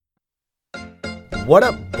What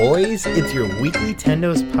up, boys? It's your weekly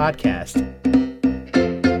Tendos podcast.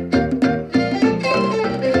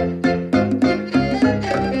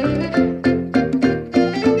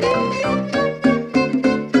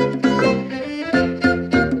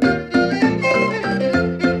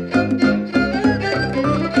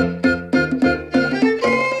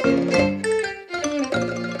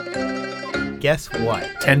 Guess what?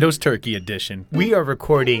 Tendo's Turkey Edition. We are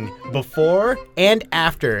recording before and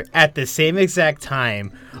after at the same exact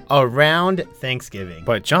time around Thanksgiving.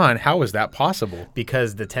 But John, how is that possible?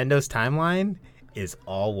 Because the Tendo's timeline is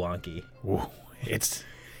all wonky. Ooh, it's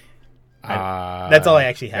That's all I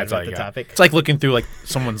actually have that's all about the you got. topic. It's like looking through like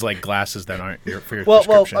someone's like glasses that aren't for your Well,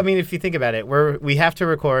 prescription. I mean, if you think about it, we have to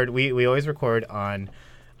record. We always record on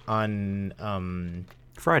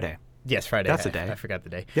Friday. Yes, Friday. That's a day. I forgot the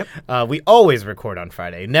day. Yep. We always record on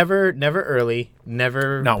Friday. Never early.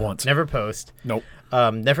 Never. Not once. Never post. Nope.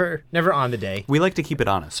 Never on the day. We like to keep it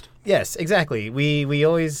honest. Yes, exactly. We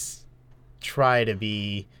always try to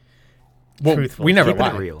be Well, truthful. we never Keep it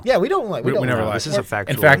lie. real. Yeah, we don't like. We don't never lie. lie. This is a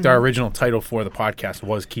factual. In fact, our original title for the podcast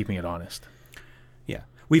was Keeping It Honest. Yeah.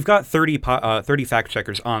 We've got 30 fact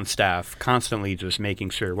checkers on staff constantly just making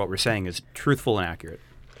sure what we're saying is truthful and accurate.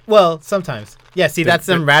 Well, sometimes. Yeah. See, that's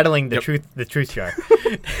them rattling the Yep. truth jar.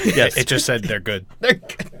 Yes. It just said they're good. They're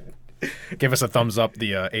good. Give us a thumbs up,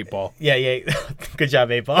 the 8-ball. Yeah. Good job,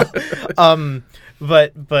 8-ball.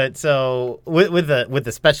 But so with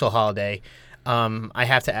the special holiday, I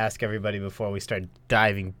have to ask everybody before we start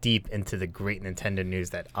diving deep into the great Nintendo news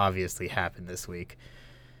that obviously happened this week.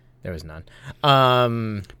 There was none.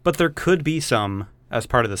 But there could be some as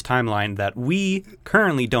part of this timeline that we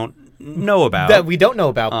currently don't know about. That we don't know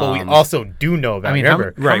about, but we also do know about. I mean,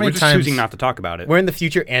 remember, how right. many We're just times- choosing not to talk about it. we're in the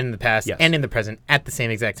future and in the past Yes. and in the present at the same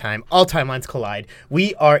exact time. All timelines collide.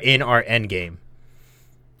 We are in our end game.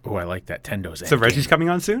 Oh, I like that. Tendo's So Endgame. Reggie's coming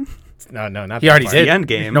on soon? No, not He that already far. did. The end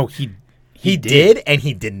game. No, he He did, and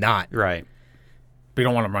he did not. Right. We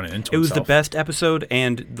don't want him running into It was the himself. best episode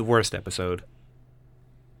and the worst episode.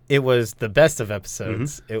 It was the best of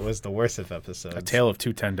episodes. It was the worst of episodes. A tale of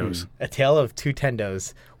two Tendos. A tale of two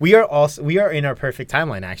Tendos. We are in our perfect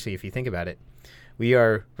timeline, actually, if you think about it. We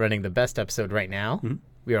are running the best episode right now.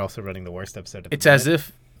 We are also running the worst episode. It's as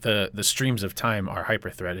if the streams of time are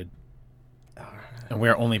hyper-threaded. And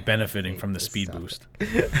we're only benefiting from the speed Stop boost.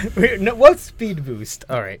 What speed boost?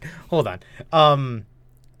 All right, hold on.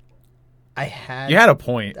 You had a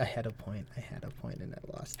point. I had a point, and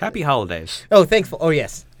I lost. Happy holidays. Oh, thankful. Oh,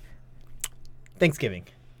 yes. Thanksgiving.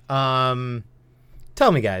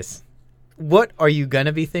 Tell me, guys, what are you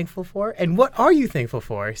gonna be thankful for, and what are you thankful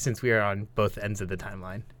for? Since we are on both ends of the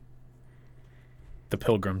timeline, The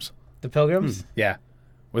Pilgrims. the Pilgrims. Yeah.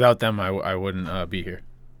 Without them, I wouldn't be here.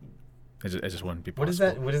 It just wouldn't be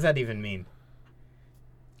possible. What does that even mean?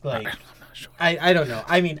 Like, I'm not sure. I don't know.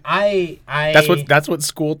 I mean, I That's what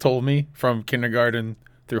school told me from kindergarten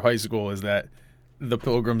through high school is that the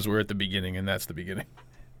Pilgrims were at the beginning, and that's the beginning.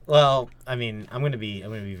 Well, I mean, I'm gonna be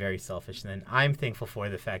very selfish. Then I'm thankful for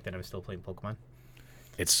the fact that I'm still playing Pokemon.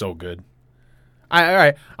 It's so good. All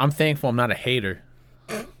right. I'm thankful I'm not a hater,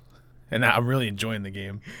 and I'm really enjoying the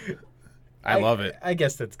game. I love it. I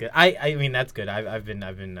guess that's good. I mean, that's good. I've been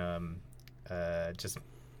just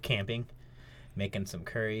camping, making some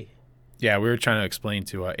curry. Yeah, we were trying to explain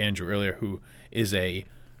to Andrew earlier, who is a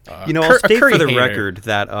I'll state curry for the hater. record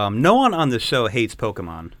that no one on the show hates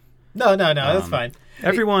Pokemon. No, that's fine.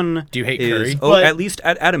 Everyone Do you hate is, curry? But- at least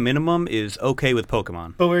at a minimum, is okay with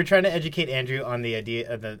Pokemon. But we were trying to educate Andrew on the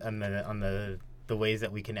idea of the ways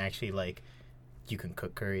that we can actually, like, you can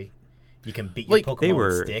cook curry, you can beat your Like, Pokemon They with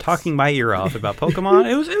were sticks. talking my ear off about Pokemon.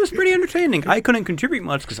 It was pretty entertaining. I couldn't contribute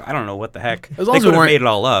much because I don't know what the heck. As long They as we could have weren't made it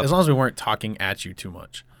all up. As long as we weren't talking at you too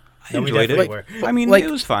much. I No, we enjoyed definitely it. were. I mean, Like,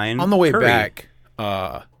 it was fine. On the way Curry. back,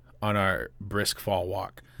 on our brisk fall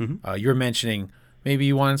walk, you were mentioning maybe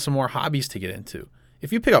you wanted some more hobbies to get into.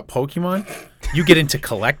 If you pick up Pokemon, you get into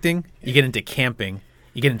collecting, you get into camping,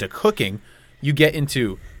 you get into cooking, you get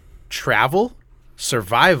into travel,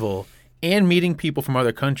 survival, and meeting people from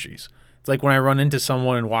other countries. It's like when I run into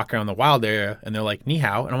someone and walk around the wild area, and they're like, "Ni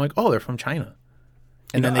hao," and I'm like, "Oh, they're from China."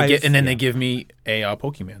 And then they give me a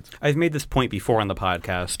Pokemon. I've made this point before on the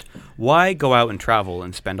podcast. Why go out and travel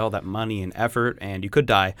and spend all that money and effort, and you could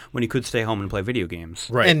die, when you could stay home and play video games?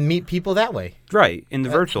 Right. and meet people that way. Right. In the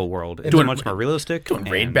virtual world. It's Doing- much more realistic. Doing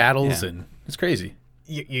raid and- battles, yeah. and it's crazy.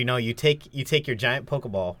 You take your giant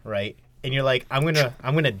Pokeball, right, and you're like, I'm gonna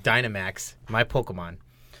Dynamax my Pokemon,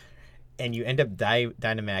 and you end up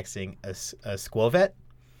Dynamaxing a Squirvet.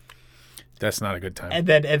 That's not a good time. And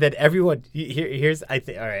then everyone here's I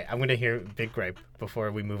think all right. I'm gonna hear a big gripe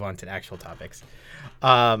before we move on to the actual topics.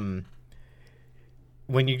 When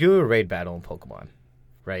you do a raid battle in Pokemon,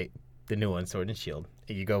 right? The new one, Sword and Shield,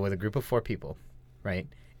 and you go with a group of 4 people, right?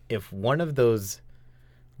 If one of those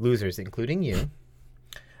losers, including you,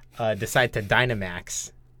 decide to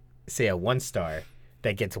Dynamax, say a 1-star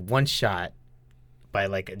that gets one shot by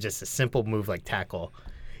like just a simple move like Tackle.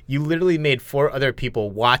 You literally made 4 other people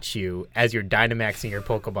watch you as you're Dynamaxing your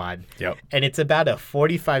Pokemon. Yep. And it's about a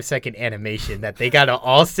 45-second animation that they got to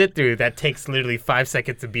all sit through that takes literally 5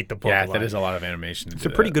 seconds to beat the Pokemon. Yeah, that is a lot of animation. It's a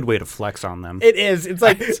pretty good way to flex on them. It is. It's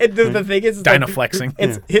like the thing is Dynaflexing.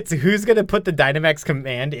 It's who's gonna put the Dynamax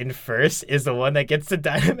command in first is the one that gets the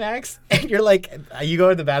Dynamax, and you're like, you go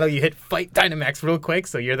to the battle, you hit fight Dynamax real quick,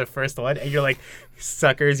 so you're the first one, and you're like,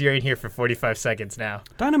 suckers, you're in here for 45 seconds now.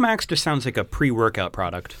 Dynamax just sounds like a pre-workout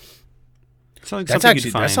product. It's like That's something actually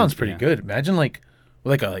you'd find, that sounds pretty yeah. good. Imagine like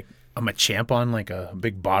a Machamp on like a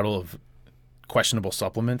big bottle of questionable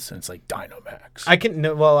supplements, and it's like Dynamax. I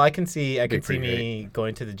can see me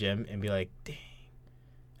going to the gym and be like, dang,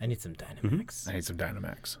 I need some Dynamax. I need some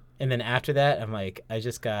Dynamax. And then after that, I'm like, I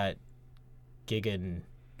just got Giga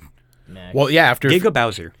Max. Well, yeah, after Giga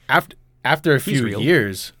Bowser. after a few real.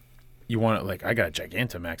 years, you want to like I got a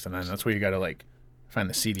Gigantamax, and then that's where you got to like find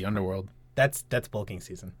the seedy underworld. That's bulking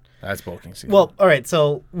season. That's bulking season. Well, all right.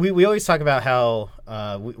 So we always talk about how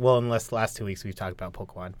in the last 2 weeks we've talked about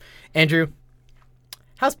Pokemon. Andrew,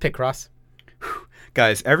 how's Picross?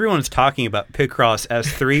 Guys, everyone's talking about Picross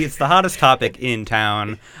S3. It's the hottest topic in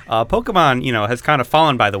town. Pokemon, has kind of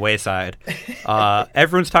fallen by the wayside.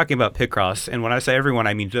 Everyone's talking about Picross, and when I say everyone,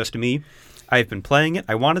 I mean just me. I've been playing it.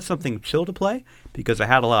 I wanted something chill to play because I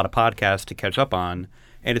had a lot of podcasts to catch up on,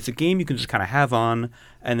 and it's a game you can just kind of have on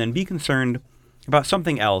and then be concerned about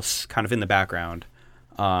something else kind of in the background.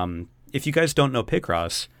 If you guys don't know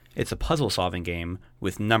Picross, it's a puzzle-solving game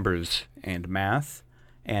with numbers and math,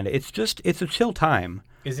 and it's a chill time.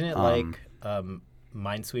 Isn't it like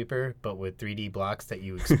Minesweeper, but with 3D blocks that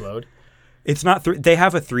you explode? It's not. They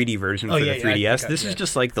have a 3D version for the 3DS. Yeah, this is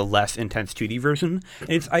just like the less intense 2D version.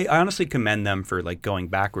 And I honestly commend them for like going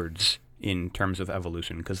backwards in terms of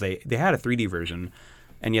evolution because they had a 3D version,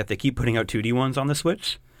 and yet they keep putting out 2D ones on the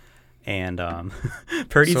Switch. And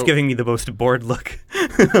Purdy's giving me the most bored look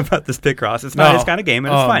about this Picross. It's not his kind of game,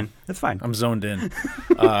 and it's fine. It's fine. I'm zoned in.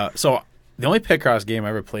 So the only Picross game I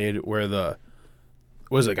ever played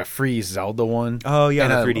was like a free Zelda one. Oh yeah,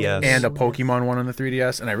 and the 3DS and a Pokemon one on the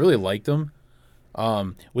 3DS, and I really liked them.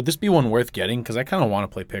 Would this be one worth getting? Because I kind of want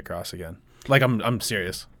to play Picross again. Like I'm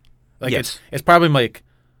serious. Like yes. it's probably like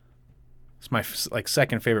it's my like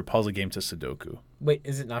second favorite puzzle game to Sudoku. Wait,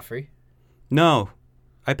 is it not free? No.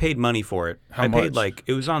 I paid money for it. How I much? paid like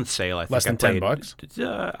it was on sale. I think Less than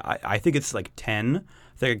 $10? I think it's like 10. I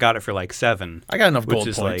think I got it for like 7. I got enough gold which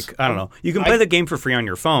is points. like I don't know. You can play the game for free on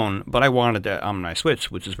your phone, but I wanted it on my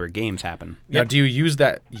Switch, which is where games happen. Now, do you use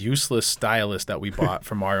that useless stylus that we bought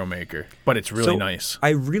from Mario Maker? But it's really nice. I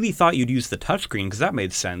really thought you'd use the touchscreen because that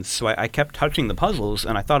made sense. So I kept touching the puzzles,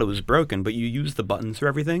 and I thought it was broken, but you use the buttons for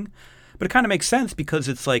everything. But it kind of makes sense because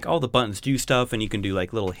it's like all the buttons do stuff, and you can do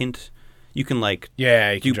like little hint. You can like you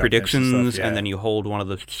do can drop predictions, hints and stuff, and then you hold one of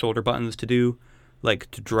the shoulder buttons to do, like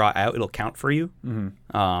to draw out. It'll count for you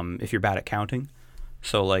if you're bad at counting.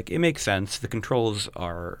 So like it makes sense. The controls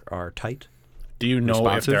are tight. Do you know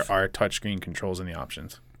responsive. if there are touchscreen controls in the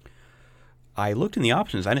options? I looked in the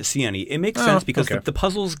options. I didn't see any. It makes sense because the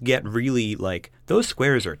puzzles get really like those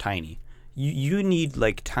squares are tiny. You need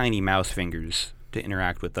like tiny mouse fingers to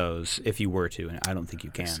interact with those if you were to, and I don't think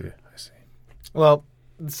you can. I see. Well,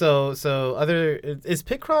 so is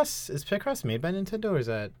Picross made by Nintendo, or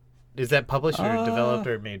is that published or developed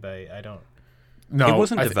or made by No, it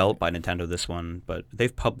wasn't developed by Nintendo. This one, but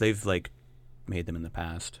they've like made them in the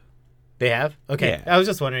past. They have? Okay. Yeah. I was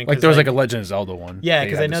just wondering. Like there was like a Legend of Zelda one. Yeah,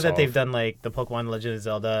 because I know that they've done like the Pokemon Legend of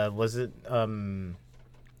Zelda. Was it?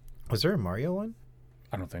 Was there a Mario one?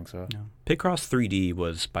 I don't think so. No. Picross 3D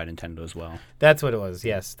was by Nintendo as well. That's what it was.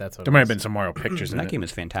 Yes, that's what. There might have been some Mario pictures in That it. game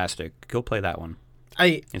is fantastic. Go play that one.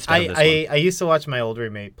 I instead of this one. used to watch my old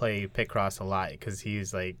roommate play Picross a lot because he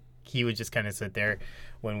would just kind of sit there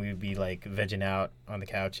when we'd be like vegging out on the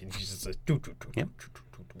couch, and he's just like, Yep.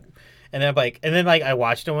 and then I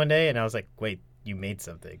watched him one day, and I was like, wait, you made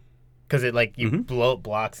something, because it like you blow up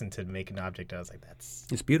blocks into make an object. And I was like,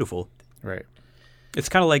 It's beautiful. Right. It's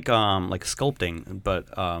kind of like sculpting, but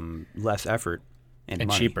less effort and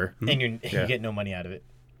money. cheaper. and you get no money out of it.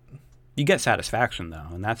 You get satisfaction though,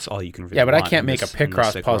 and that's all you can really Yeah, but I want can't in make this- a in this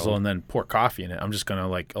Picross sick puzzle world. and then pour coffee in it. I'm just gonna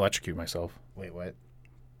like electrocute myself. Wait, what?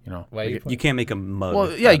 You know, Why are you Like, You can't make a mug.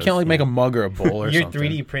 well, yeah, you out can't of, like make a mug or a bowl or You're something.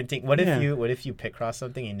 3D printing. What Yeah. if you Picross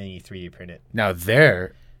something and then you 3D print it? Now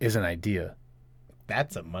there is an idea.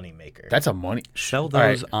 That's a moneymaker. That's a money. Sell All right.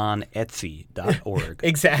 those on Etsy.org.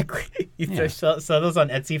 exactly. You Yeah. sell those on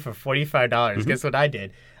Etsy for $45. dollars Guess what I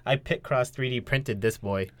did? I Picross 3D printed this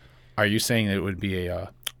boy. Are you saying that it would be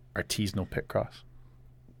a artisanal Picross?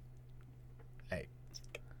 I-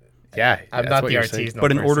 Yeah, I'm that's not what the you're saying. artisanal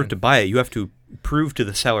But in order person. to buy it, you have to prove to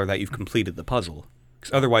the seller that you've completed the puzzle.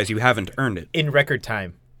 'Cause otherwise, you haven't earned it. in record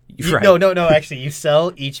time. Right. No. Actually, you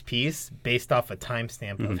sell each piece based off a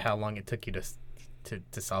timestamp Mm-hmm. of how long it took you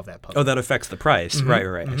to solve that puzzle. Oh, that affects the price. Mm-hmm.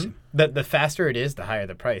 Right. I see. The faster it is, the higher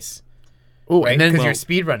the price. Oh, Right? and then Because you're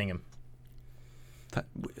speed running them.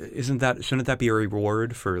 Shouldn't that be a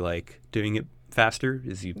reward for like doing it faster?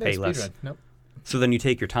 Is you pay less? Nope. So then you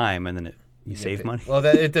take your time and then you save money. Well,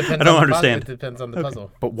 it depends. I don't on the understand. Puzzle. It depends on the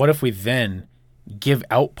puzzle. but what if we then give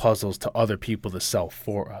out puzzles to other people to sell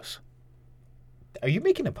for us? Are you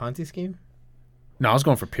making a Ponzi scheme? No, I was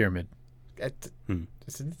going for pyramid. Isn't it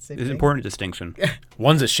the same It's an thing? important distinction.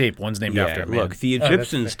 One's a shape, one's named after a man. Look, the that's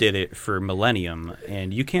Egyptians did it for millennium,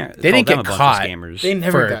 and you can't. They call didn't them get a bunch caught. Of scammers. They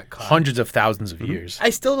never for got caught. hundreds of thousands of years. I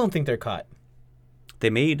still don't think they're caught. They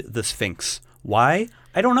made the Sphinx. Why?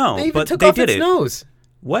 I don't know. They even but took they off did its it. nose.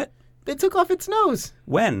 What? They took off its nose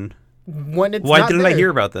When? when it's Why not didn't I there. hear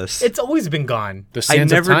about this? It's always been gone. The I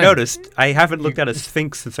sands of never time. noticed. I haven't looked at a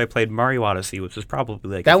Sphinx since I played Mario Odyssey, which was probably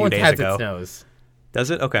like That a few one days has ago. its nose. Does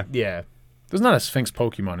it? Okay. Yeah, There's not a Sphinx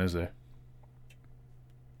Pokemon, is there?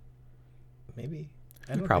 maybe.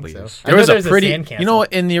 I don't probably think is. so. There I know was a there's pretty, sandcastle. you know,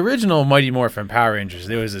 in the original Mighty Morphin Power Rangers,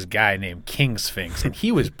 there was this guy named King Sphinx, and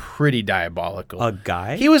he was pretty diabolical. A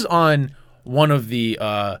guy? He was on one of the,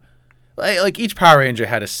 like each Power Ranger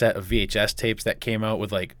had a set of VHS tapes that came out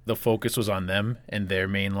with like the focus was on them and their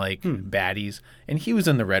main like baddies, and he was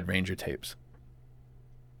in the Red Ranger tapes.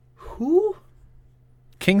 Who?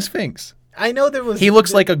 King Sphinx. I know there was. He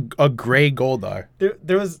looks like a gray Goldar.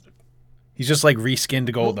 there was. He's just like reskinned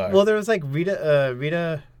Goldar. Well, there was like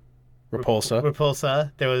Rita Repulsa,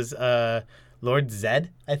 Repulsa. There was Lord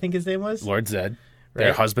Zed, I think his name was. Lord Zed, their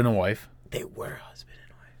Right. husband and wife. They were husband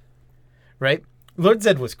and wife, right? Lord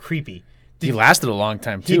Zed was creepy. He lasted a long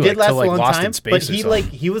time too. He did like, last till, like, a long Lost time, in Space but or he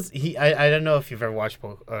something. I don't know if you've ever watched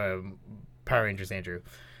Power Rangers, Andrew,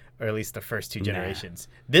 or at least the first two generations.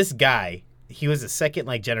 This guy, he was a second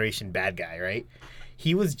like generation bad guy, right?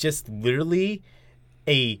 He was just literally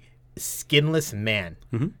a skinless man.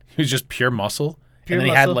 He was just pure muscle, Pure and then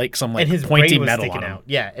he had muscle, like some and like his pointy brain was metal sticking on him. out.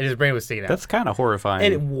 Yeah, and his brain was sticking out. That's kind of horrifying.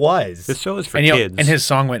 And it was. This show is for And, you know, kids. and his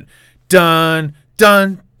song went dun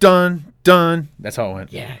dun dun dun. That's how it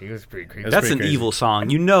went. Yeah, he was pretty creepy. That's That's pretty an crazy. evil song.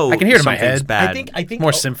 You know, I can hear it in my something's head. bad. I think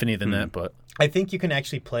More symphony than that, but I think you can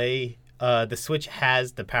actually play. The Switch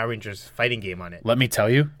has the Power Rangers fighting game on it. let me tell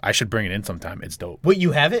you, I should bring it in sometime. It's dope. Wait,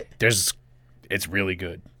 you have it? It's really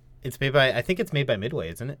good. It's made by. I think it's made by Midway,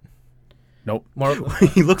 isn't it? Nope. More.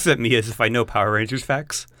 He looks at me as if I know Power Rangers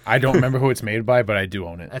facts. I don't remember who it's made by, but I do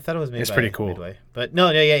own it. I thought it was made It's by pretty cool. Midway, but no,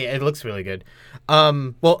 yeah, it looks really good.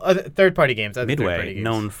 Well, other third-party games. Other third-party Midway, games.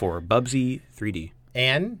 known for Bubsy 3D.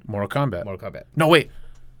 and Mortal Kombat. Mortal Kombat. No, wait.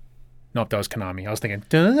 Nope, that was Konami. I was thinking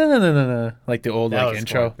dun-dun-dun-dun-dun-dun, like the old That like was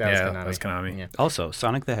intro. That was Yeah, Konami. that was Konami. Yeah. Also,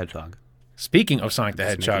 Sonic the Hedgehog. Speaking of Sonic the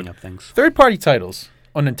Just making Hedgehog, up things. third-party titles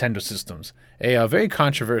on Nintendo systems, a very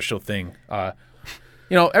controversial thing.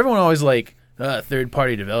 Everyone always like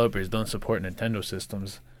third-party developers don't support Nintendo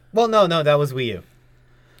systems. Well, no, that was Wii U.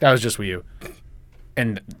 That was just Wii U,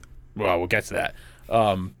 and well, we'll get to that.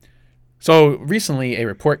 So recently, a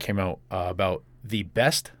report came out about the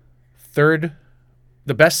best-selling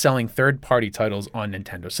third-party titles on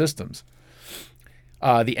Nintendo systems.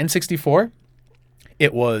 The N64,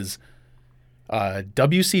 it was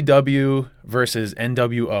WCW versus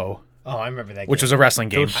NWO, Oh, I remember that. which game. was a wrestling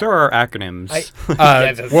game. Those sure are acronyms. Yeah,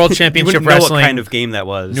 that's- World you Championship wouldn't know Wrestling, what kind of game that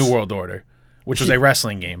was. New World Order, which was a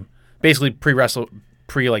wrestling game, basically pre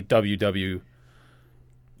like WWE.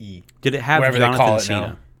 Did it have Whatever they Jonathan call it Cena?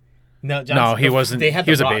 now. No, John, No, he wasn't. They had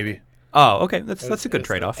He was The a Rock. baby. Oh, okay. That's a good It was-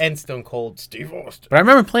 trade-off. And Stone Cold Steve Austin. But I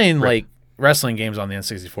remember playing like wrestling games on the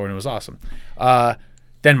N64, and it was awesome.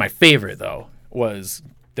 Then my favorite though was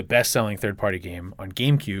the best-selling third-party game on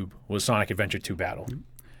GameCube was Sonic Adventure 2 Battle.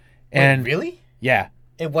 And Really? yeah,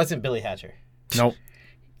 It wasn't Billy Hatcher.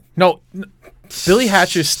 no, Billy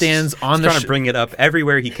Hatcher stands on the. Trying to bring it up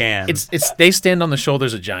everywhere he can. It's they stand on the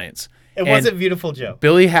shoulders of giants. It And wasn't Beautiful Joe.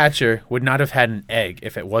 Billy Hatcher would not have had an egg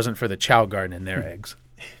if it wasn't for the Chow Garden and their eggs.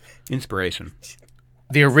 Inspiration.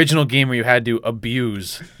 The original game where you had to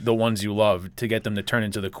abuse the ones you loved to get them to turn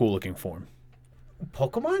into the cool-looking form.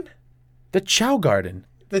 Pokemon? The Chow Garden.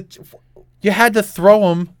 You had to throw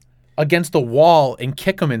them against the wall and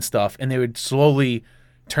kick them and stuff, and they would slowly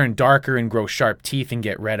turn darker and grow sharp teeth and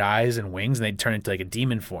get red eyes and wings, and they'd turn into like a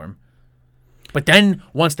demon form. But then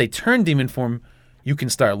once they turn demon form, you can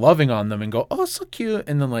start loving on them and go, oh, so cute,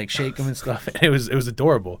 and then like shake them and stuff. It was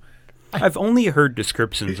adorable. I've only heard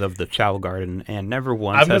descriptions of the Chow Garden, and never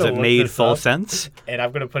once has it made full sense. And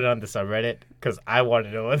I'm gonna put it on the subreddit because I want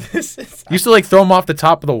to know what this is. You used to like throw them off the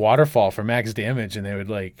top of the waterfall for max damage, and they would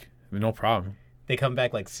like no problem. They come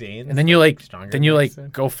back like Saiyans. And then you like stronger.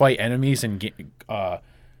 go fight enemies and get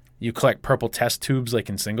you collect purple test tubes like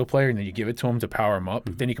in single player, and then you give it to them to power them up.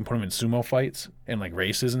 Then you can put them in sumo fights and like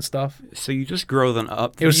races and stuff. So you just grow them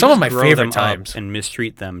up. It was some of my favorite times. And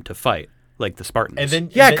mistreat them to fight, like the Spartans. And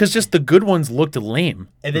then Because just the good ones looked lame.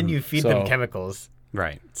 and then you feed them chemicals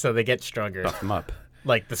right, so they get stronger, buff them up.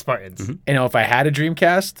 like the Spartans. If I had a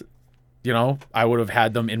Dreamcast, I would have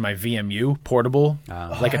had them in my VMU portable,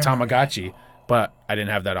 like a Tamagotchi, but I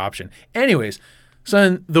didn't have that option. Anyways, so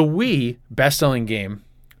then the Wii best-selling game,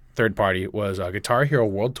 third party, was Guitar Hero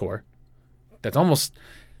World Tour. That's almost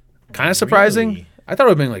kind of surprising. Really? I thought it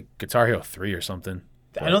would have been like Guitar Hero 3 or something.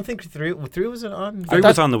 I don't think three wasn't on. 3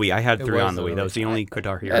 was on the Wii. I had 3 was on the on Wii. the That was the only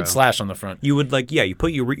Guitar It Hero. had Slash on the front. You would you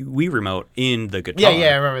put your Wii remote in the guitar. Yeah,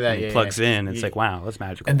 I remember that. And it Yeah, plugs yeah. in. It's like, wow, that's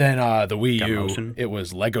magical. And then the Wii Got U, motion. it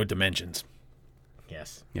was Lego Dimensions,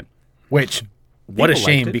 Yes. which, what a People liked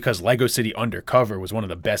shame, it. because Lego City Undercover was one of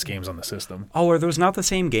the best games on the system. Oh, are those not the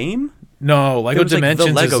same game? No, Lego was, like, the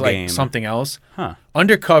Dimensions Lego is like game. something else. Huh.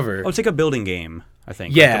 Undercover, Oh, it's like a building game, I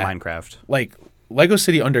think. Yeah. Like the Minecraft. like Lego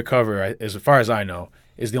City Undercover, as far as I know,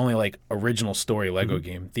 is the only like original story Lego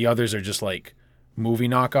game. The others are just like movie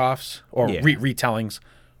knockoffs or Yeah. retellings,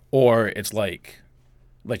 or it's like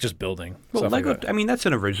just building. Well, stuff Lego, like that. I mean, that's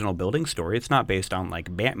an original building story. It's not based on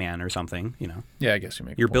like Batman or something, Yeah, I guess you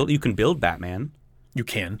make. You can build Batman. You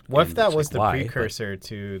can. What if And that it's was like, the why? precursor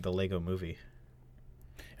to the Lego movie?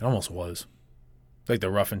 It almost was. Like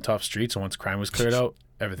the rough and tough streets, and once crime was cleared out,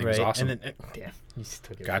 everything was awesome. And then, damn, you just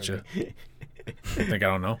took it. from Gotcha. me. Think I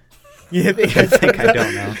don't know. Yeah, I think I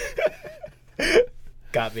don't know.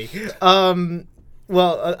 got me.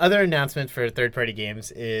 Well, other announcement for third-party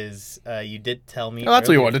games is you did tell me. Oh, that's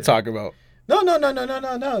what you earlier wanted to talk about. No.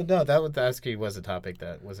 That actually was a topic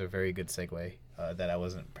that was a very good segue that I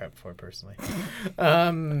wasn't prepped for personally.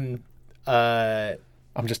 I'm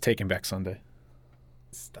just taking back Sunday.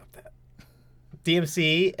 Stop that.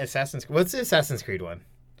 DMC Assassin's. What's the Assassin's Creed one?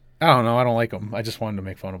 I don't know. I don't like them. I just wanted to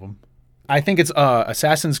make fun of them. I think it's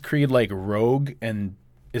Assassin's Creed like Rogue, and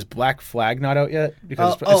is Black Flag not out yet?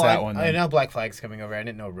 Because it's that one. I then. know Black Flag's coming over. I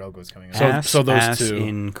didn't know Rogue was coming over. So those Ass two.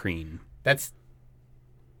 in cream. That's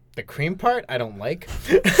the cream part. I don't like.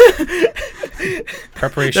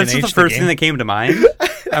 Preparation That's H. the the first game. thing that came to mind.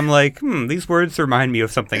 I'm like, these words remind me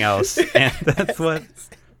of something else, and that's what.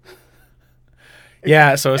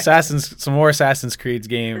 Yeah, so some more Assassin's Creed's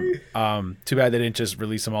game. Too bad they didn't just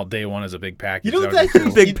release them all day one as a big package. You know That what would be that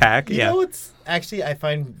cool. Big pack, You yeah. know what's actually I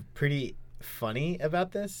find pretty funny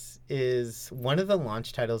about this is one of the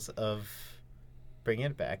launch titles of bringing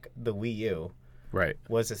it back, the Wii U, Right.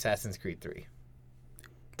 was Assassin's Creed 3.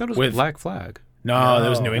 That was With- Black Flag. No, that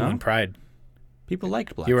was No. New England No? Pride. People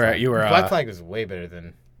liked Black You were Flag. you were Black Flag was way better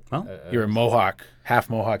than. Well, you were Mohawk, half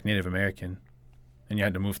Mohawk Native American, and you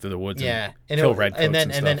had to move through the woods. Yeah, and kill redcoats and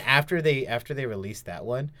then stuff. after they released that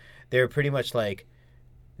one, they were pretty much like,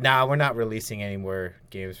 "Nah, we're not releasing any more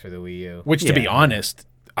games for the Wii U." Which, to be Yeah. honest,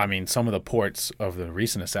 I mean, some of the ports of the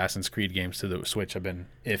recent Assassin's Creed games to the Switch have been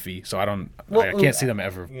iffy. So I can't see them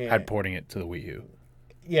ever yeah. porting it to the Wii U.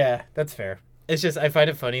 Yeah, that's fair. It's just I find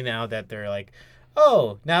it funny now that they're like,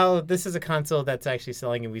 "Oh, now this is a console that's actually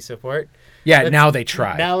selling and we support." Yeah, Let's- now they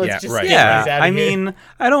try. now let's yeah, just- right. yeah. yeah, he's outta I here. mean,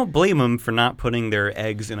 I don't blame them for not putting their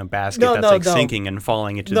eggs in a basket No, that's no. sinking and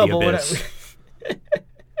falling into No, the but what abyss.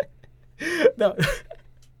 no,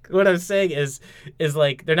 what I'm saying is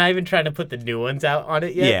like they're not even trying to put the new ones out on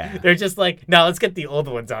it yet. Yeah. They're just like, no, let's get the old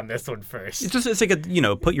ones on this one first. It's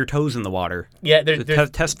like put your toes in the water. Yeah, they're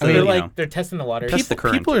Test the, they're you like know. they're testing the water. Test the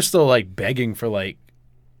current. People are still like begging for like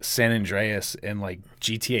San Andreas and like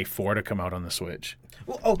GTA 4 to come out on the Switch.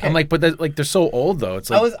 Well, okay, I'm like, but they're so old though. It's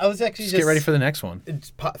like I was actually just get ready for the next one.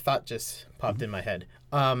 thought just popped in my head.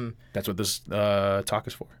 That's what this talk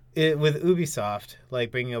is for. With Ubisoft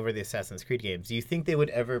like bringing over the Assassin's Creed games, do you think they would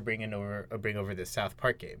ever bring over the South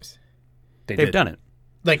Park games? They've done it.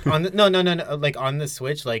 Like on the no, like on the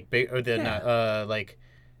Switch, like big or the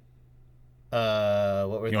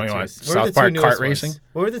what were You the want two? to What were South the two Park newest kart ones? racing?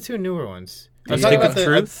 What were the two newer ones? The I'm Stick talking of about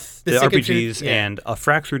Truth, the Stick of RPGs, Truth, yeah. and a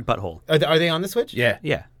fractured butthole. Are they on the Switch? Yeah.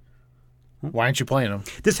 Yeah. Why aren't you playing them?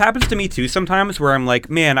 This happens to me too sometimes where I'm like,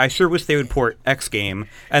 man, I sure wish they would port X game.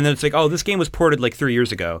 And then it's like, oh, this game was ported like 3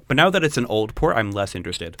 years ago. But now that it's an old port, I'm less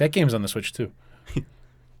interested. That game's on the Switch too.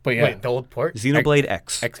 But yeah, Wait, the old port? Xenoblade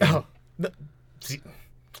X. X game. Oh,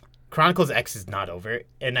 Chronicles X is not over,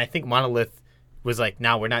 and I think Monolith was like,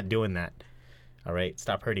 "No, we're not doing that. All right,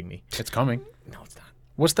 stop hurting me." It's coming. No, it's not.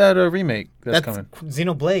 What's that remake that's coming?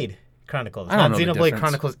 Xenoblade Chronicles, I don't not know the Xenoblade difference.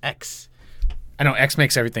 Chronicles X. I know X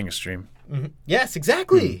makes everything extreme. Yes,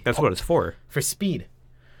 exactly. That's what it's for. For speed.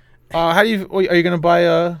 How do you? Are you gonna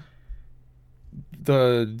buy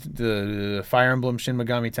the Fire Emblem Shin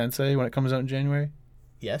Megami Tensei when it comes out in January?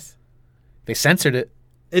 Yes. They censored it.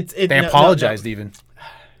 They They apologized even.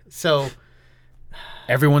 So,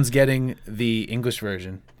 Everyone's getting the English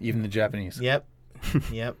version, even the Japanese. yep.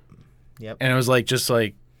 And it was like, just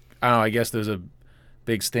like, I don't know, I guess there's a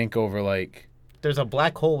big stink over like, There's a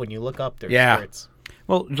black hole when you look up their Yeah. skirts.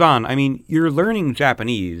 Well, John, I mean, you're learning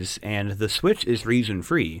Japanese, and the Switch is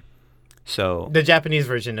region-free. So, The Japanese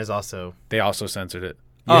version is also. they also censored it.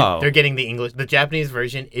 oh. They're getting the English. The Japanese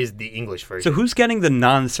version is the English version. So who's getting the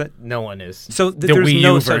non-set? No one is. So The there's Wii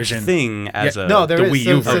no U such version. thing as a... No, there the is. Wii So-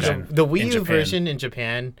 U so version the Wii in U Japan. version in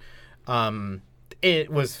Japan, it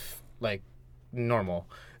was like normal.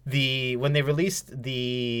 When they released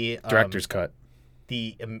the Director's cut.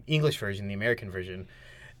 the English version, the American version,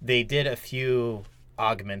 they did a few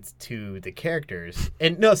augments to the characters,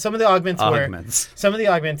 and no, some of the augments were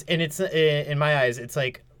and it's in my eyes, it's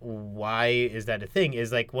like, why is that a thing?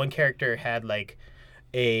 Is like one character had like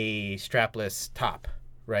a strapless top,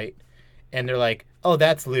 right? And they're like, oh,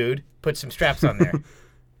 that's lewd. Put some straps on there.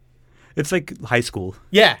 It's like high school.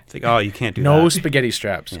 Yeah, It's like, oh, you can't do No that. spaghetti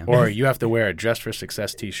straps, or you have to wear a Dress for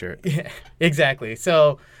Success T-shirt. yeah, exactly.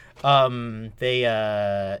 So, they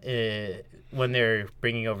when they're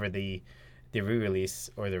bringing over the re-release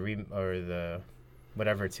or the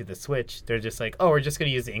whatever to the Switch, they're just like, oh, we're just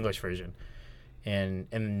gonna use the English version. And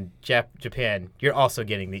in Japan, you're also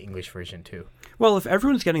getting the English version too. Well, if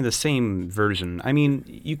everyone's getting the same version, I mean,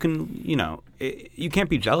 you can, you can't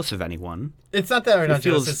be jealous of anyone. It's not that we're not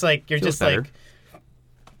jealous. feels- It's like you're feels just better. like.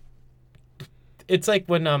 It's like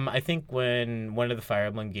when I think when one of the Fire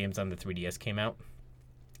Emblem games on the 3DS came out,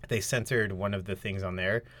 they censored one of the things on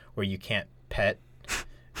there where you can't pet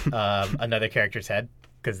another character's head,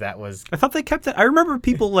 because that was. I thought they kept it. I remember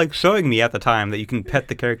people like showing me at the time that you can pet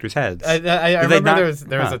the characters' heads. I Did they remember not- there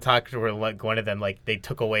was huh. a talk where like one of them, like, they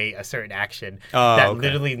took away a certain action Oh, that okay.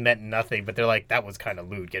 literally meant nothing, but they're like, that was kind of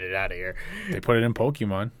lewd. Get it out of here. They put it in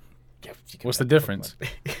Pokemon. Yeah, you can What's the pet difference?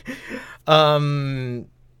 Pokemon.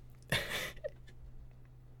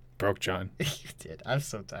 Broke John. You did. I'm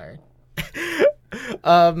so tired.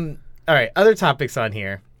 All right. Other topics on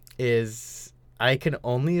here is, I can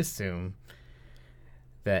only assume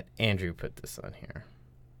that Andrew put this on here.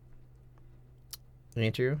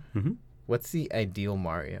 Andrew, Mhm. what's the ideal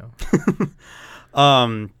Mario?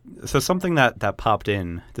 So something that popped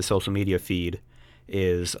in the social media feed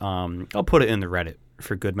is, I'll put it in the Reddit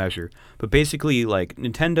for good measure, but basically, like,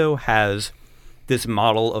 Nintendo has this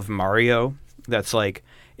model of Mario that's like,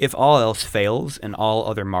 if all else fails and all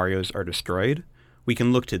other Marios are destroyed, we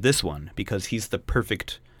can look to this one because he's the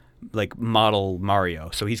perfect, like, model Mario.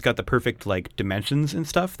 So he's got the perfect, like, dimensions and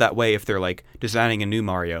stuff. That way, if they're, like, designing a new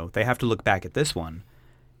Mario, they have to look back at this one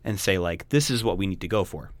and say, like, this is what we need to go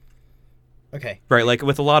for. Okay. Right, like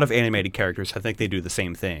with a lot of animated characters, I think they do the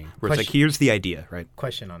same thing. Where it's like, Question. here's the idea, right?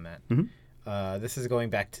 Question on that. Mhm. This is going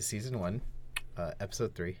back to season 1,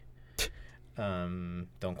 episode 3.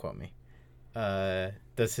 Don't quote me.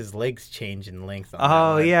 Does his legs change in length? On that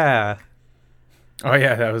Oh one? yeah, Oh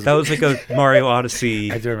yeah, that was like a Mario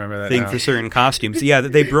Odyssey I do remember that thing now. for certain costumes. Yeah,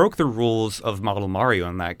 they broke the rules of Model Mario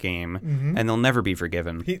in that game, and they'll never be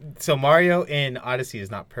forgiven. So Mario in Odyssey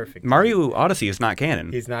is not perfect. Mario Odyssey is not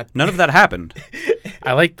canon. He's not. None of that happened.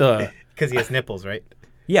 I like the Because he has nipples, right?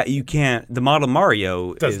 Yeah, you can't. The Model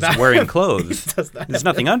Mario Does is not- wearing clothes. Does not There's have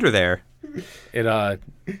nothing under there.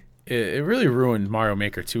 it really ruined Mario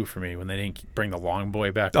Maker 2 for me when they didn't bring the long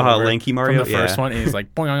boy back. Oh, over lanky Mario? from the first Yeah. one. And he's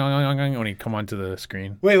like boing, boing, boing, boing, boing, when he come onto the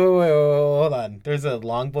screen. Wait, hold on. There's a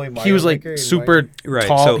long boy Mario. He was like Maker in super Right,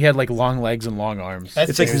 tall. so- He had like long legs and long arms.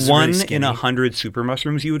 That's It's like He was one really in skinny. 100 super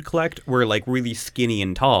mushrooms you would collect were like really skinny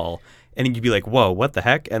and tall. And you'd be like, whoa, what the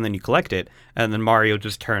heck? And then you collect it. And then Mario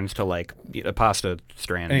just turns to like a pasta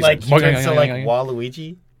strand. And he's Like he like, turns to like boing,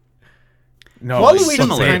 Waluigi. No, Waluigi's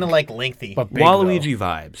similar. kind of like lengthy. but big, Waluigi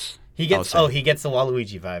vibes. He gets he gets the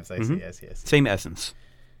Waluigi vibes. I see. Yes. Same essence.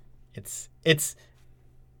 It's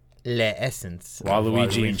la essence. though. of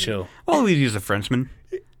Waluigi and chill. Waluigi is a Frenchman.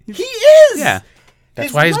 He is. Yeah. That's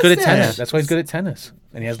His why he's good at mustache. tennis. That's why he's good at tennis.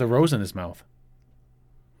 and he has the rose in his mouth.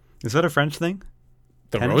 Is that a French thing?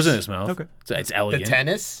 The Tennis? rose in his mouth. Okay. It's The elegant.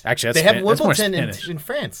 tennis. Actually, they that's have that's more Wimbledon Spanish. in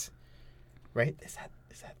France, right? Is that?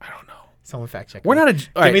 I don't know. Someone fact check. We're me. not a. Give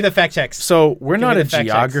all right, me the fact checks. So we're Give not me a the fact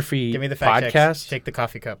checks. geography Give me the fact podcast. checks. Shake the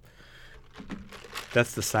coffee cup.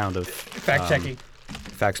 That's the sound of Fact checking.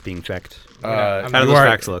 facts being checked. I'm How gonna- do those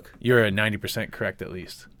facts look? You're at 90% correct at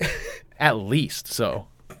least. At least. So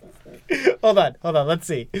Hold on. Let's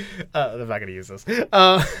see. I'm not gonna use this.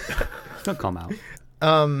 Don't call 'em out.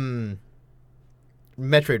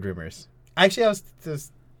 Metroid rumors. Actually, I was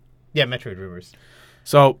just Metroid rumors.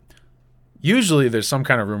 So usually there's some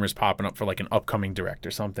kind of rumors popping up for like an upcoming direct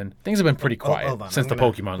or something. Things have been pretty quiet Hold on. since the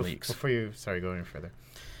Pokemon leaks. Before you go any further,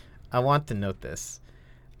 I want to note this.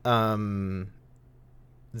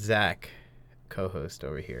 Zach, co-host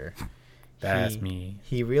over here. That's me.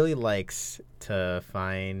 He really likes to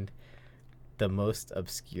find the most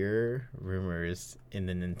obscure rumors in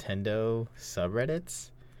the Nintendo subreddits,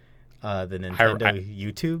 the Nintendo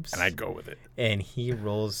YouTubes, And I'd go with it. and he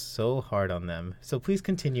rolls so hard on them. So please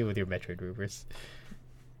continue with your Metroid rumors.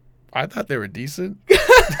 I thought they were decent.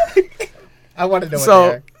 I want to know So- what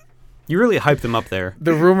they are. You really hyped them up there.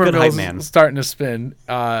 The rumor Good hype mill's man. starting to spin.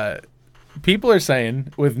 People are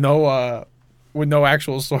saying with no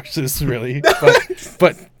actual sources really,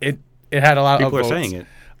 but it had a lot People of are votes, saying it.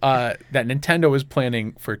 that Nintendo is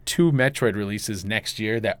planning for 2 Metroid releases next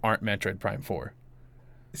year that aren't Metroid Prime 4.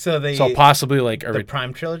 So So possibly like the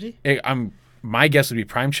Prime trilogy. my guess would be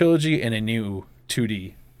Prime Trilogy and a new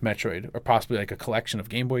 2D Metroid, or possibly like a collection of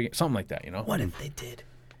Game Boy, something like that. You know, What if they did?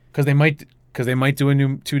 because they might do a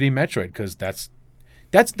new 2D Metroid, because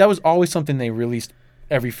that was always something they released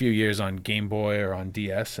every few years on Game Boy or on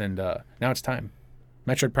DS, and now it's time.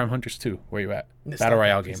 Metroid Prime Hunters 2, where you at? Battle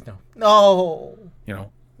Royale game. No. You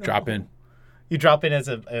know, drop in. You drop in as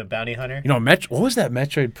a bounty hunter. You know, what was that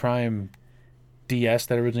Metroid Prime DS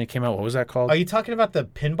that originally came out? What was that called? Are you talking about the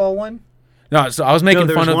pinball one? No, so I was No, making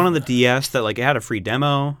there fun was of one on the DS that like it had a free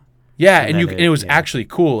demo. yeah, and and that it was yeah. actually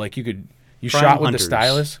cool. Like you Prime shot with Hunters. the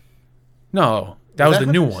stylus. No, that was that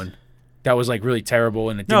the new Hunters? one. That was like really terrible,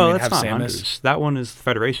 and it didn't No, even that's have not Samus. Hunters. That one is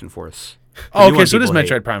Federation Force. The Oh, new okay, one so it is people hate.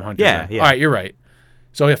 Metroid Prime Hunters. Yeah, then. yeah. All right, you're right.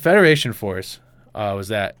 So yeah, Federation Force was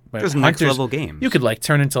that. But Those next Hunters, level games. you could like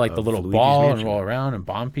turn into like the Of little Luigi's ball and Mansion. roll around and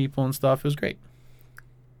bomb people and stuff. It was great.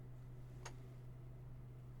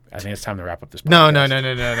 I think it's time to wrap up this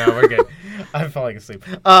podcast. No. We're good. I'm falling asleep.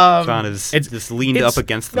 John is it's- just leaned it's- up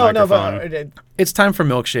against the No, microphone. but It's time for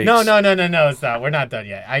milkshakes. no. It's not. We're not done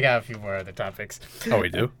yet. I got a few more other topics. Oh, we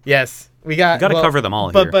do? Yes, we got. Gotta cover them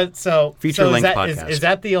all but, here. But so Feature-length so is that, podcast. is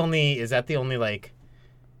that the only? Is that the only like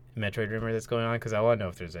Metroid rumor that's going on? Because I want to know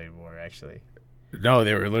if there's any more actually. No,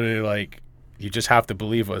 they were literally like, you just have to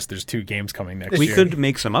believe us. There's 2 games coming next We year. could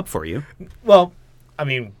make some up for you. Well, I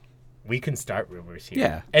mean, we can start rumors here.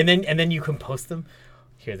 Yeah. And then you can post them.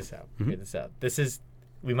 Hear this out. Mm-hmm. Hear this out. This is.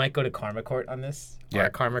 We might go to Karma Court on this. Yeah. Our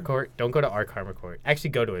Karma Court. Don't go to our Karma Court. Actually,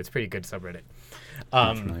 go to it. It's a pretty good subreddit.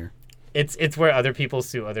 I'm familiar. It's where other people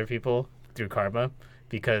sue other people through karma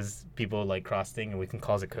because people like cross-thing, and we can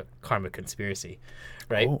cause it karma conspiracy,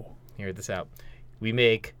 right? Oh. Hear this out. We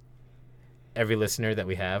make every listener that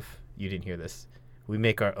we have. You didn't hear this. We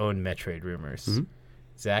make our own Metroid rumors. Mhm.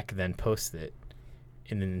 Zach then posts it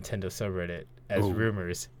in the Nintendo subreddit as Ooh.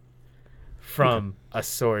 rumors from a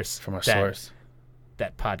source. From a that, source.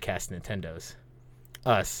 that podcast Nintendo's.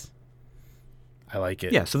 Us. I like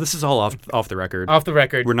it. Yeah, so this is all off the record. Off the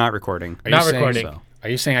record. We're not recording. Are not you saying- recording. So. Are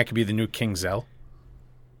you saying I could be the new King Zell?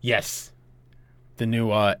 Yes. The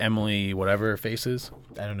new Emily whatever faces?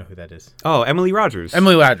 I don't know who that is. Oh, Emily Rogers.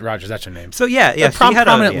 Emily Rogers, that's her name. So yeah, They're she had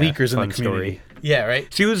prominent a leakers in the fun community. story. Yeah, right?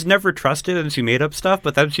 She was never trusted, and she made up stuff,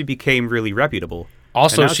 but then she became really reputable.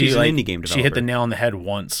 Also, And now she she's like, an indie game she hit the developer. nail on the head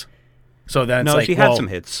once. So then No, it's like, she had well, some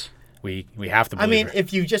hits. we have to I believe mean, her.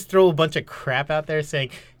 if you just throw a bunch of crap out there saying,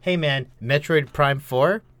 hey, man, Metroid Prime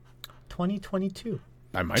 4, 2022.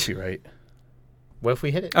 I might be right. What if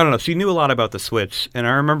we hit it? I don't know. She knew a lot about the Switch, and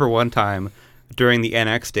I remember one time during the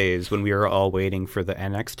NX days when we were all waiting for the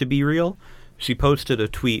NX to be real, she posted a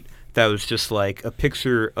tweet that was just like a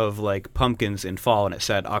picture of like pumpkins in fall, and it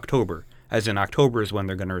said October, as in October is when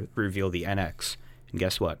they're going to reveal the NX. And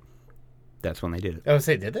guess what? That's when they did it. Oh,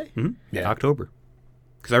 say, did they? Hmm? Yeah. October.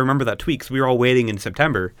 Because I remember that tweet. 'Cause we were all waiting in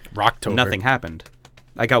September. Rocktober. Nothing happened.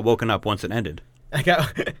 I got woken up once it ended. I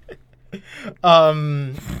got.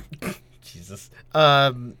 Jesus.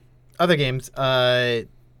 Other games.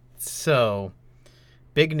 So,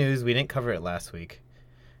 big news. We didn't cover it last week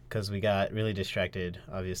because we got really distracted,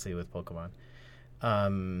 obviously, with Pokemon.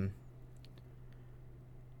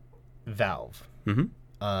 Valve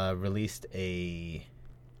Mm-hmm. released a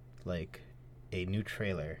like a new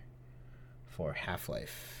trailer for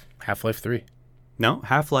Half-Life. Half-Life 3. No,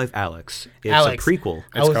 Half-Life Alex. It's Alex. a prequel.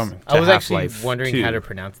 It's coming. I was to actually Half-Life wondering 2. how to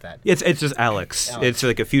pronounce that. It's just Alex. Alex. It's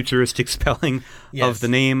like a futuristic spelling Yes. of the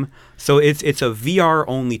name. So it's a VR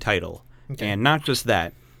only title, Okay. and not just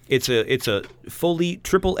that. It's a fully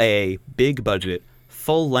AAA, big budget,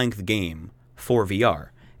 full length game for VR.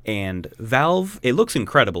 And Valve, it looks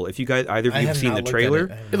incredible. If you guys either of I you have have seen not the looked at trailer,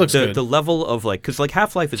 it. I have It looks good. the level of like, because like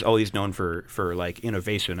Half-Life is always known for like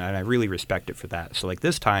innovation, and I really respect it for that. So like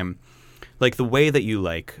this time, like the way that you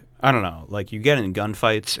like, I don't know, like you get in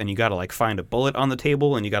gunfights and you gotta like find a bullet on the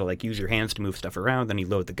table and you gotta like use your hands to move stuff around. Then you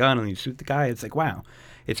load the gun and you shoot the guy. It's like, wow,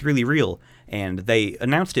 it's really real. And they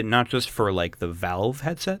announced it not just for like the Valve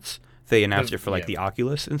headsets. They announced it for like yeah. the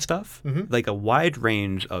Oculus and stuff, Mhm. like a wide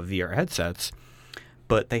range of VR headsets.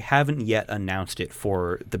 But they haven't yet announced it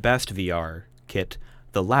for the best VR kit,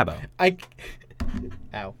 the Labo.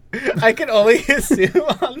 Ow. I can only assume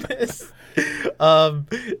on this.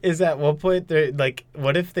 Is at one point they're like,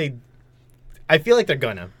 what if they? I feel like they're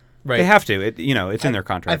gonna. Right. They have to. It's in their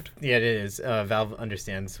contract. Yeah, it is. Valve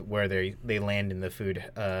understands where they land in the food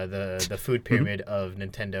the food pyramid of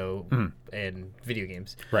Nintendo and video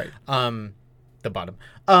games. Right. The bottom.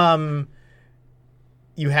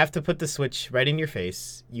 You have to put the Switch right in your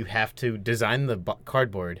face. You have to design the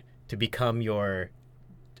cardboard to become your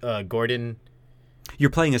Gordon. You're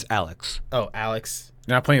playing as Alex. Oh, Alex.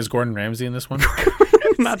 You're not playing as Gordon Ramsay in this one?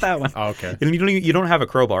 Not that one. Oh, okay. And you don't have a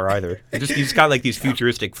crowbar either. You just got like these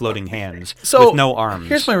futuristic floating hands So with no arms.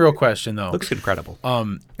 Here's my real question, though. Looks incredible.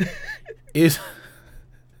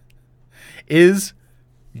 Is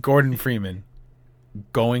Gordon Freeman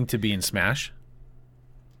going to be in Smash?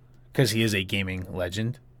 Because he is a gaming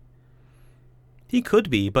legend. He could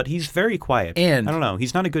be, but he's very quiet. And- I don't know.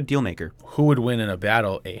 He's not a good deal maker. Who would win in a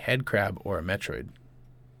battle, a head crab or a Metroid?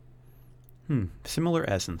 Similar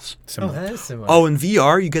essence. Oh, Similar. that is similar. Oh, in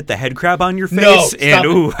VR, you get the head crab on your face, No, stop and it.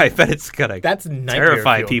 ooh, I bet it's gonna That's nightmare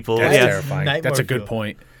terrify fuel. people. That's Yeah. terrifying. Nightmare That's a good fuel.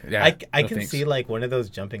 point. Yeah, I no can thanks. see like one of those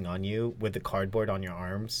jumping on you with the cardboard on your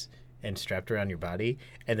arms and strapped around your body,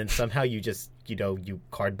 and then somehow you just you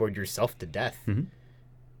cardboard yourself to death. Mhm.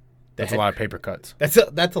 That's a lot of paper cuts. That's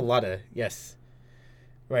a lot of yes,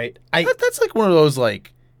 right. That's like one of those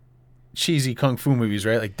like cheesy kung fu movies,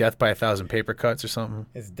 right? Like Death by a Thousand Paper Cuts or something.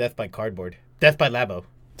 It's death by cardboard, death by Labo.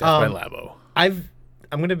 Death by Labo. I'm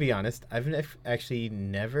gonna be honest. I've actually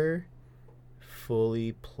never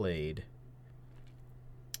fully played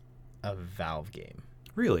a Valve game.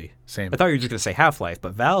 Really? Same. I thought you were just gonna say Half-Life,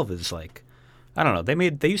 but Valve is like, I don't know.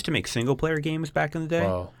 They used to make single player games back in the day.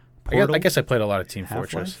 Well, Portal, I guess I played a lot of Team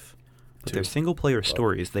Half-Life. Fortress. But they're single player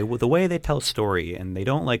stories. The way they tell story, and they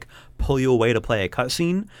don't like pull you away to play a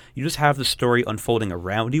cutscene. You just have the story unfolding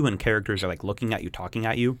around you, and characters are like looking at you, talking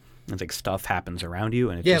at you, and it's like stuff happens around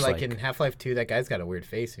you, and it's Yeah, just like in Half-Life 2, that guy's got a weird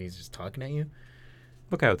face and he's just talking at you.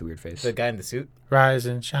 what guy with the weird face? The guy in the suit. Rise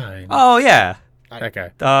and shine. Oh yeah, That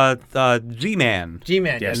guy. G-Man,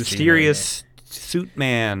 G-Man. Yes, mysterious suit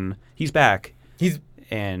man. He's back. He's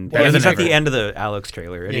And Better he's than at the ever. end of the Alex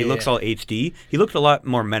trailer, and he Yeah, looks yeah. all HD. He looked a lot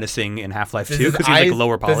more menacing in Half-Life does 2 his because he's like eyes-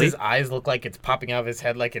 lower Does poly. his eyes look like it's popping out of his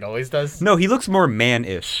head like it always does? No, he looks more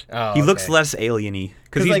man-ish. Oh, He looks okay. less alien-y. Because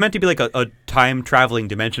 'Cause, he's like- meant to be like a time-traveling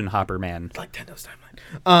dimension hopper man. Like Tendo's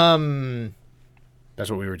timeline. That's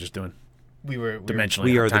what we were just doing. We were Dimensionally.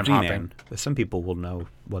 We are the time hopping. G-Man. Some people will know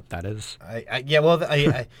what that is.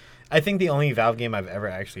 I think the only Valve game I've ever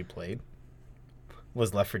actually played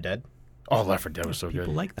was Left 4 Dead. Oh, Left 4 Dead was so People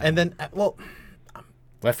good. like that. And then,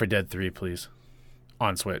 Left 4 Dead 3, please.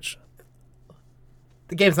 On Switch.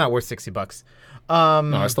 the game's not worth $60.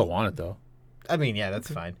 No, I still want it, though. I mean, yeah, that's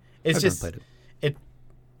fine. It's I've just never played it.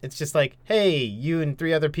 it's just like, hey, you and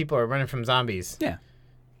 3 other people are running from zombies. Yeah.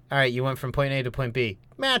 All right, you went from point A to point B.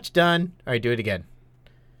 Match done. All right, do it again.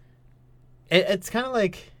 It's kind of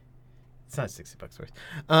like, it's not $60 worth.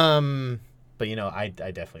 But I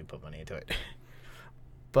definitely put money into it.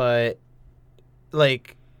 But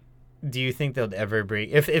like, do you think they'll ever bring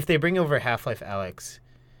if they bring over Half-Life Alex?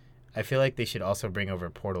 I feel like they should also bring over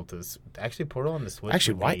Portal actually Portal on the Switch.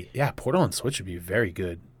 Actually, would why? be- Yeah, Portal on Switch would be very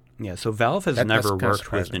good. Yeah, so Valve has That's never kinda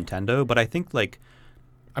worked with surprising. Nintendo, but I think, like,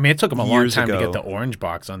 I mean, it took them a long Years time to ago. get the orange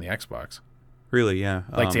box on the Xbox. really, yeah.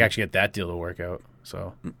 Like, to actually get that deal to work out.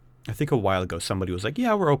 So, I think a while ago somebody was like,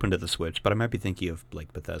 yeah, we're open to the Switch, but I might be thinking of,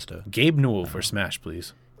 like, Bethesda. Gabe Newell for Smash,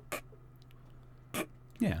 please.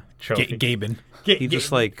 Yeah. Trophy. Gaben. He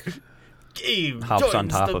just, like, Gabe hops on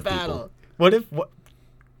joins top the of people. battle. What if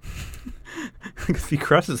he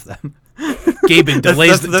crushes them. Gaben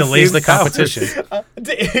delays the seems sour. competition.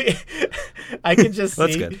 I can just see.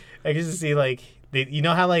 That's good. I can just see like You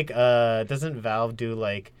know how like doesn't Valve do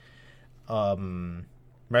like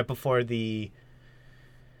right before the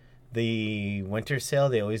winter sale,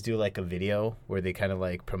 they always do like a video where they kind of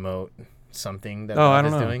like promote something that I Valve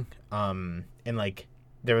is don't know. doing. And like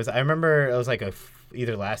I remember it was like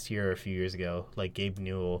either last year or a few years ago, like Gabe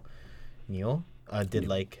Newell did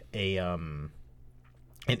like a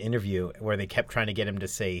an interview where they kept trying to get him to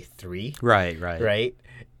say 3. Right.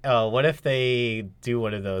 What if they do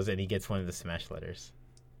one of those and he gets one of the Smash letters?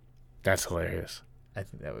 That's hilarious. I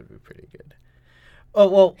think that would be pretty good. Oh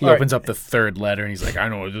well, He opens up the third letter and he's like, I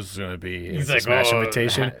know what this is going to be. He's It's a like, Smash "Oh."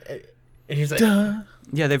 invitation. And he's like, Duh.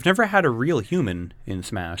 Yeah, they've never had a real human in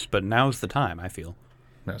Smash, but now's the time, I feel.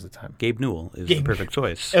 Now's the time. Gabe Newell is the perfect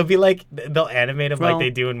choice. it'll be like they'll animate him Well, like they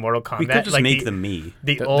do in Mortal Kombat. We could just like make them me.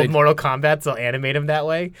 the old they- Mortal Kombats. They'll animate him that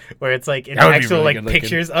way, where it's like That would be actual really like good looking.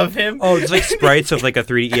 pictures of him. Oh, it's like sprites of like a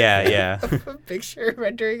 3D. Yeah. Picture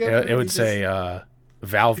rendering. Of It, him, it would he's say,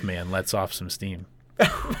 Valve Man lets off some steam.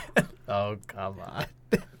 just- oh come on.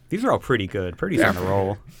 These are all pretty good. Purdy's on a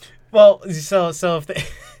roll. Well, so if they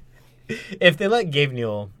if they let Gabe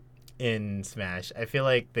Newell in Smash, I feel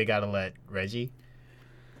like they gotta let Reggie.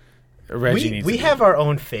 Reggie needs We to be- have our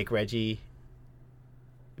own fake Reggie.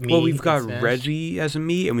 Well, Me we've in got Smash. Reggie as a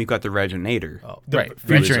me, and we've got the Reginator. Oh, Right.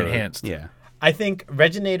 who is Feature a- enhanced. Yeah. I think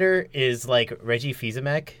Reginator is like Reggie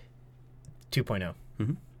Fils-Aimé 2.0.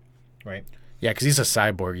 Mhm. Right? Yeah, because he's a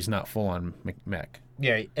cyborg. He's not full on mech.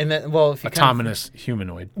 Yeah, and then well, if you Autonomous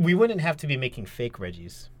humanoid. we wouldn't have to be making fake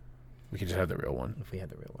Reggies We could just have the real one. if we had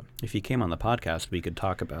the real one. If he came on the podcast, we could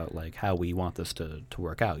talk about like how we want this to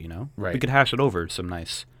work out. Right. We could hash it over some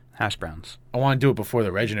nice hash browns. I want to do it before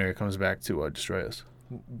the Reginator comes back to destroy us.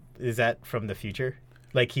 Is that from the future?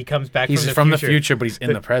 Like he comes back He's from the future, but he's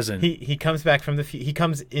in the present. He comes back from the he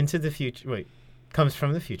comes into the future. Wait, comes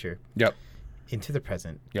from the future Yep. into the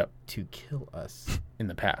present. Yep. To kill us In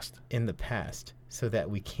the past. in the past, so that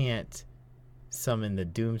we can't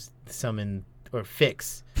summon or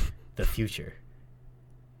fix the future.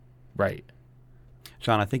 Right.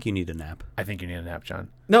 John, I think you need a nap. I think you need a nap, John.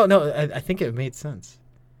 No, I think it made sense.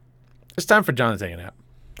 It's time for John to take a nap.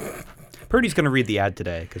 Purdy's going to read the ad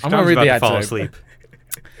today because I'm gonna John's read about the to ad fall today. asleep.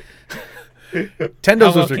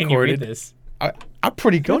 Tendo's How well was can you read recorded. this? I'm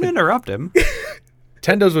pretty Don't good. interrupt him.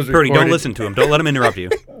 Tendo's was Purdy, recorded. don't listen to him. Don't let him interrupt you.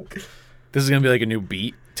 This is gonna be like a new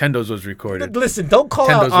beat. Tendo's was recorded. Listen, don't call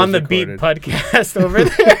Tendo's out on was the beat recorded. podcast over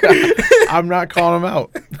there. I'm not calling him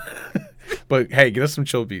out. But hey, get us some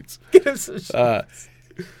chill beats. Give him some shit.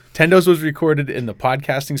 Tendo's was recorded in the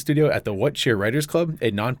podcasting studio at the What Cheer Writers Club,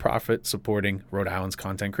 a nonprofit supporting Rhode Island's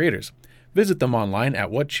content creators. Visit them online at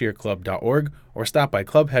whatcheerclub.org or stop by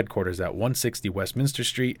club headquarters at 160 Westminster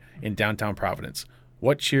Street in downtown Providence.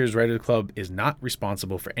 What Cheers Writers Club is not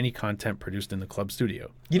responsible for any content produced in the club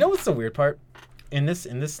studio. You know what's the weird part in this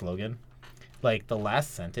slogan? Like the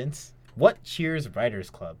last sentence, "What cheers Writers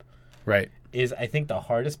Club," Right. is I think the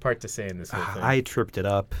hardest part to say in this whole thing. I tripped it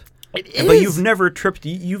up. It But is. you've never tripped.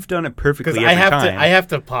 You've done it perfectly because every I have time. to have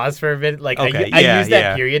to pause for a minute. Like Okay, I yeah, use that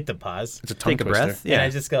yeah. period to pause, It's a tongue Take a twister. breath. and Yeah. I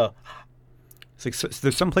just go, It's like, so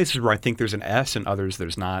there's some places where I think there's an S and others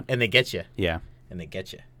there's not. and they get you, Yeah. and they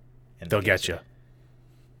get you, and They'll get you.